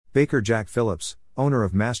Baker Jack Phillips, owner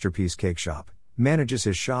of Masterpiece Cake Shop, manages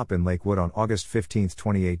his shop in Lakewood on August 15,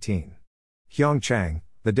 2018. Hyung Chang,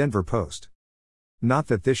 The Denver Post. Not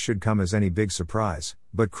that this should come as any big surprise,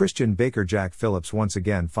 but Christian baker Jack Phillips once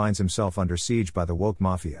again finds himself under siege by the woke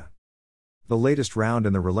mafia. The latest round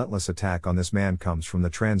in the relentless attack on this man comes from the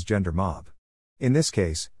transgender mob. In this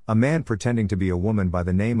case, a man pretending to be a woman by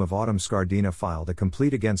the name of Autumn Scardina filed a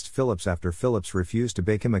complaint against Phillips after Phillips refused to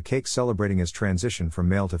bake him a cake celebrating his transition from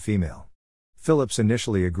male to female. Phillips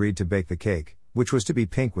initially agreed to bake the cake, which was to be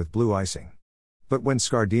pink with blue icing. But when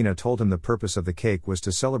Scardina told him the purpose of the cake was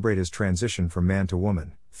to celebrate his transition from man to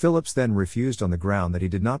woman, Phillips then refused on the ground that he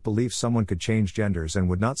did not believe someone could change genders and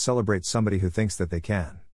would not celebrate somebody who thinks that they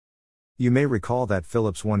can. You may recall that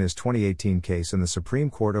Phillips won his 2018 case in the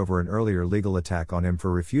Supreme Court over an earlier legal attack on him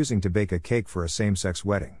for refusing to bake a cake for a same-sex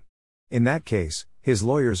wedding. In that case, his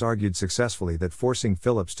lawyers argued successfully that forcing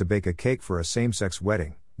Phillips to bake a cake for a same-sex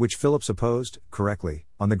wedding, which Phillips opposed, correctly,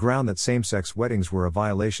 on the ground that same-sex weddings were a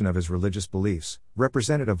violation of his religious beliefs,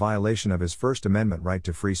 represented a violation of his First Amendment right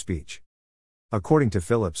to free speech. According to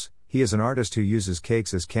Phillips, he is an artist who uses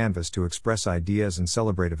cakes as canvas to express ideas and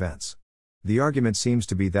celebrate events. The argument seems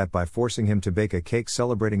to be that by forcing him to bake a cake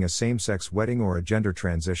celebrating a same-sex wedding or a gender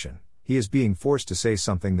transition, he is being forced to say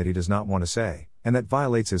something that he does not want to say, and that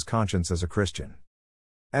violates his conscience as a Christian.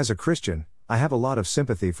 As a Christian, I have a lot of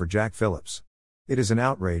sympathy for Jack Phillips. It is an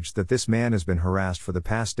outrage that this man has been harassed for the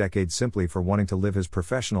past decade simply for wanting to live his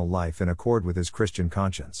professional life in accord with his Christian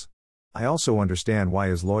conscience. I also understand why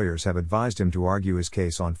his lawyers have advised him to argue his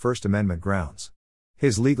case on First Amendment grounds.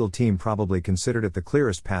 His legal team probably considered it the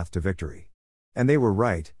clearest path to victory. And they were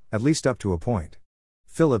right, at least up to a point.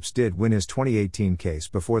 Phillips did win his 2018 case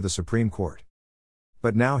before the Supreme Court.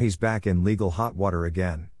 But now he's back in legal hot water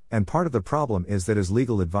again, and part of the problem is that his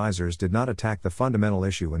legal advisors did not attack the fundamental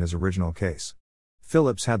issue in his original case.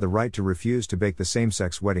 Phillips had the right to refuse to bake the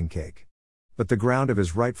same-sex wedding cake. But the ground of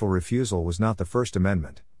his rightful refusal was not the First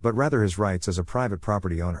Amendment, but rather his rights as a private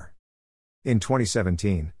property owner. In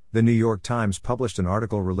 2017, The New York Times published an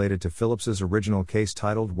article related to Phillips's original case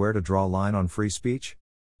titled Where to Draw Line on Free Speech?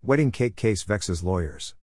 Wedding Cake Case Vexes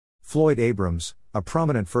Lawyers. Floyd Abrams, a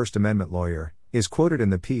prominent First Amendment lawyer, is quoted in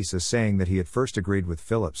the piece as saying that he at first agreed with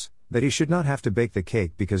Phillips, that he should not have to bake the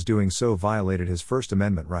cake because doing so violated his First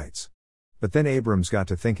Amendment rights. But then Abrams got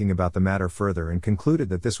to thinking about the matter further and concluded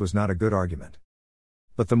that this was not a good argument.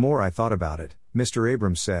 But the more I thought about it, Mr.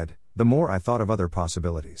 Abrams said, the more I thought of other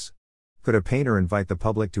possibilities. Could a painter invite the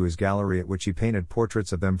public to his gallery at which he painted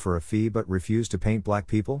portraits of them for a fee but refused to paint black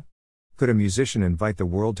people? Could a musician invite the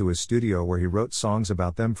world to his studio where he wrote songs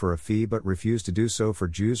about them for a fee but refused to do so for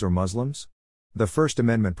Jews or Muslims? The First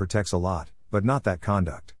Amendment protects a lot, but not that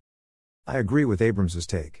conduct. I agree with Abrams's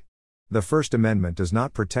take. The First Amendment does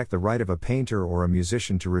not protect the right of a painter or a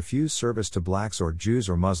musician to refuse service to blacks or Jews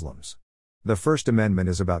or Muslims. The First Amendment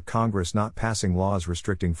is about Congress not passing laws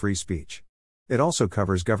restricting free speech. It also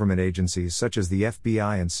covers government agencies such as the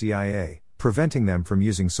FBI and CIA, preventing them from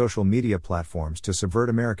using social media platforms to subvert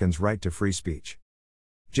Americans' right to free speech.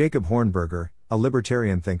 Jacob Hornberger, a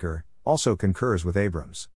libertarian thinker, also concurs with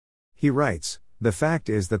Abrams. He writes, "The fact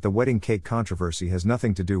is that the wedding cake controversy has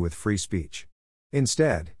nothing to do with free speech.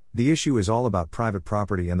 Instead, the issue is all about private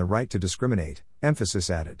property and the right to discriminate," emphasis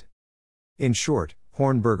added. In short,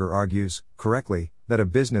 Hornberger argues, correctly, that a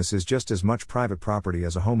business is just as much private property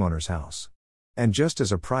as a homeowner's house. And just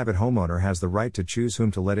as a private homeowner has the right to choose whom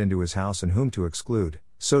to let into his house and whom to exclude,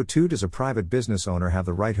 so too does a private business owner have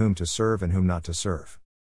the right whom to serve and whom not to serve.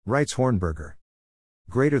 Writes Hornberger.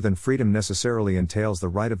 Greater than freedom necessarily entails the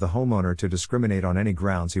right of the homeowner to discriminate on any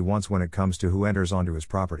grounds he wants when it comes to who enters onto his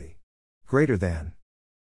property. Greater than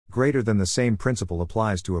the same principle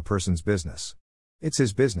applies to a person's business. It's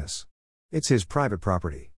his business. It's his private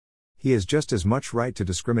property. He has just as much right to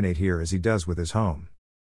discriminate here as he does with his home.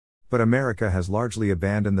 But America has largely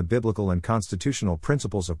abandoned the biblical and constitutional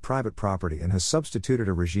principles of private property and has substituted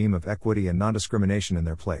a regime of equity and non-discrimination in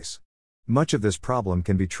their place. Much of this problem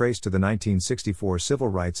can be traced to the 1964 Civil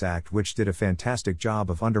Rights Act, which did a fantastic job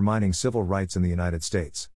of undermining civil rights in the United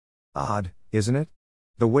States. Odd, isn't it?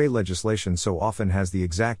 The way legislation so often has the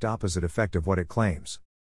exact opposite effect of what it claims.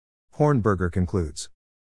 Hornberger concludes.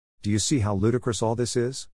 Do you see how ludicrous all this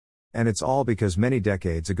is? And it's all because many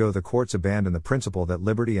decades ago the courts abandoned the principle that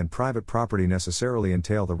liberty and private property necessarily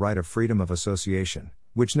entail the right of freedom of association,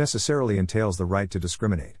 which necessarily entails the right to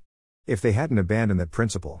discriminate. If they hadn't abandoned that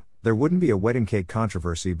principle, there wouldn't be a wedding cake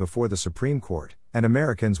controversy before the Supreme Court, and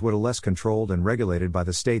Americans would be less controlled and regulated by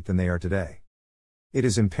the state than they are today. It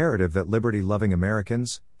is imperative that liberty-loving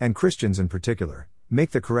Americans, and Christians in particular,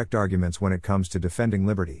 make the correct arguments when it comes to defending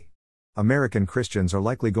liberty. American Christians are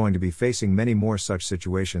likely going to be facing many more such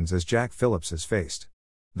situations as Jack Phillips has faced.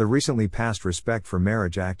 The recently passed Respect for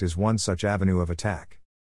Marriage Act is one such avenue of attack.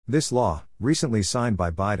 This law, recently signed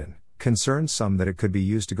by Biden, concerns some that it could be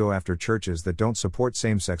used to go after churches that don't support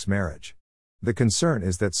same-sex marriage. The concern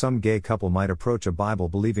is that some gay couple might approach a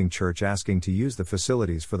Bible-believing church asking to use the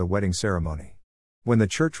facilities for the wedding ceremony. When the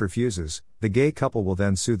church refuses, the gay couple will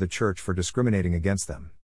then sue the church for discriminating against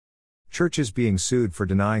them. Churches being sued for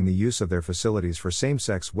denying the use of their facilities for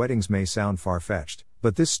same-sex weddings may sound far-fetched,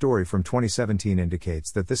 but this story from 2017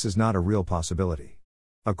 indicates that this is not a real possibility.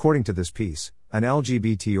 According to this piece, an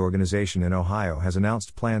LGBT organization in Ohio has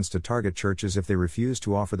announced plans to target churches if they refuse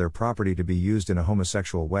to offer their property to be used in a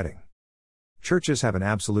homosexual wedding. Churches have an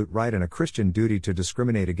absolute right and a Christian duty to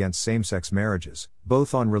discriminate against same-sex marriages,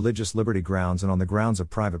 both on religious liberty grounds and on the grounds of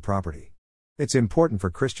private property. It's important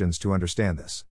for Christians to understand this.